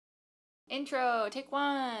Intro, take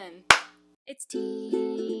one. It's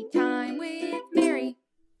tea time with Mary.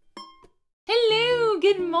 Hello,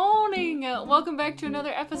 good morning. Welcome back to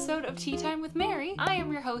another episode of Tea Time with Mary. I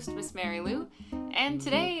am your host, Miss Mary Lou, and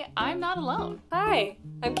today I'm not alone. Hi,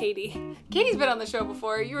 I'm Katie. Katie's been on the show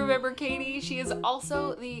before. You remember Katie? She is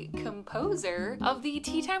also the composer of the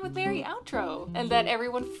Tea Time with Mary outro, and that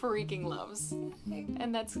everyone freaking loves.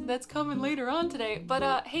 And that's coming later on today.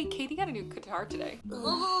 But hey, Katie got a new guitar today.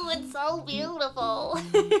 Oh, it's so beautiful.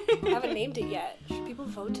 I haven't named it yet. Should people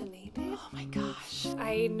vote to name it? Oh my gosh.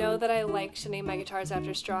 I know that I like to name my guitars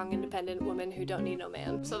after strong, independent women who don't need no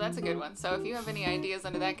man. So that's a good one. So if you have any ideas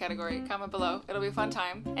under that category, comment below. It'll be a fun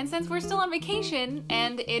time. And since we're still on vacation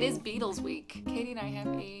and it is Beatles week, Katie and I have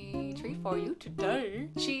a treat for you today.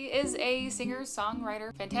 She is a singer,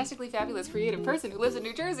 songwriter, fantastically fabulous, creative person who lives in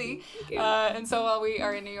New Jersey. And so while we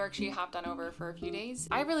are in New York, she hopped on over for a few days.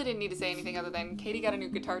 I really didn't need to say anything other than Katie got a new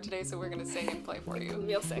guitar today, so we're gonna sing and play for you. I'm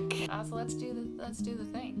real sick. So let's do the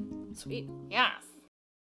thing. Sweet. Yes.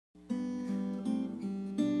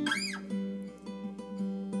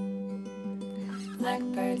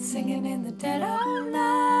 Blackbird singing in the dead of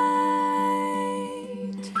night.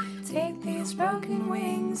 Take these broken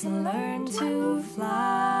wings and learn to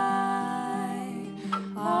fly.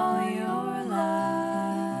 All your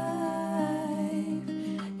life,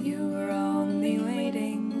 you were only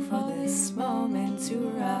waiting for this moment to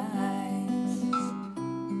rise.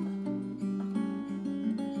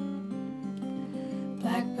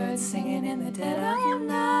 Blackbird singing in the dead of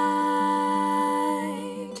night.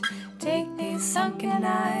 Take these sunken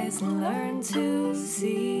eyes and learn to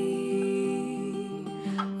see.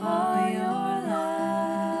 All your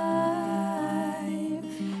life,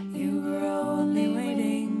 you were only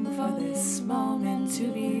waiting for this moment to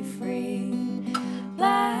be free.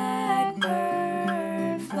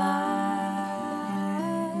 Blackbird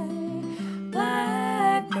fly,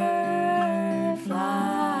 blackbird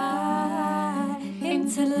fly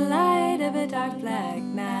into the light of a dark black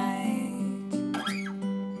night.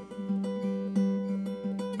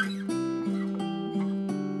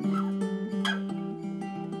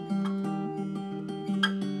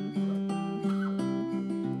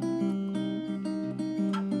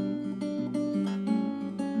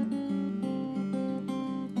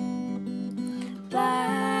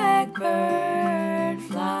 Blackbird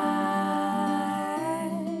fly,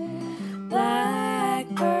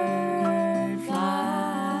 blackbird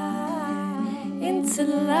fly into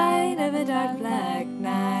the light of a dark black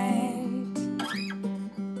night.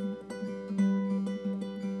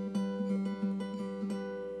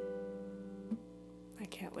 I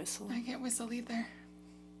can't whistle. I can't whistle either.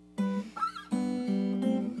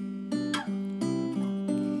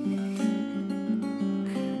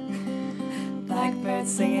 Blackbird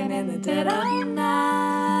singing in the dead of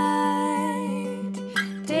night.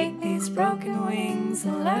 Take these broken wings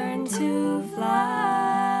and learn to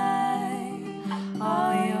fly.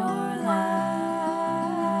 All your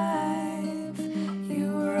life,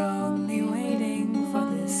 you were only waiting for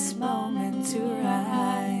this moment to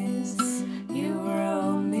rise. You were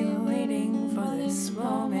only waiting for this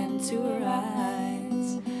moment to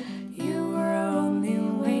rise. You were only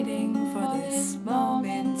waiting for this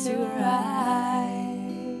moment to rise.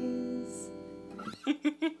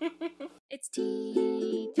 It's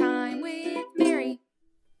tea time with Mary.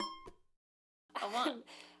 A one,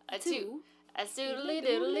 a two, a doodly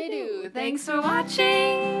doodly doo. Thanks for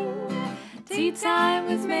watching Tea Time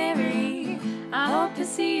with Mary. I hope to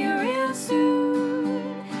see you real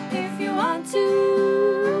soon. If you want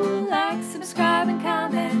to like, subscribe, and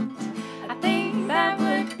comment, I think that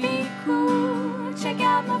would be cool. Check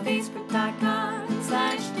out my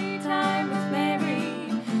Facebook.com/Teatime with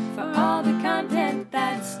Mary for all the content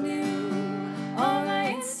that's new. On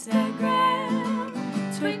my Instagram,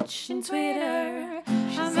 Twitch, and Twitter,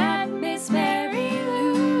 I'm at Miss Mary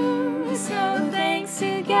Lou. So thanks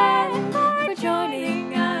again for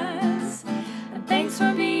joining us, and thanks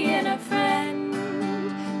for being a friend.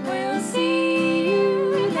 We'll see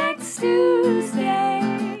you next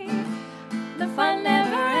Tuesday. The fun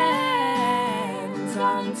never ends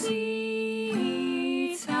on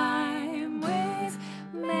Tea Time with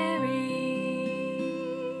Mary.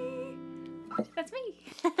 That's me.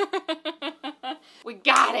 We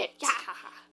got it.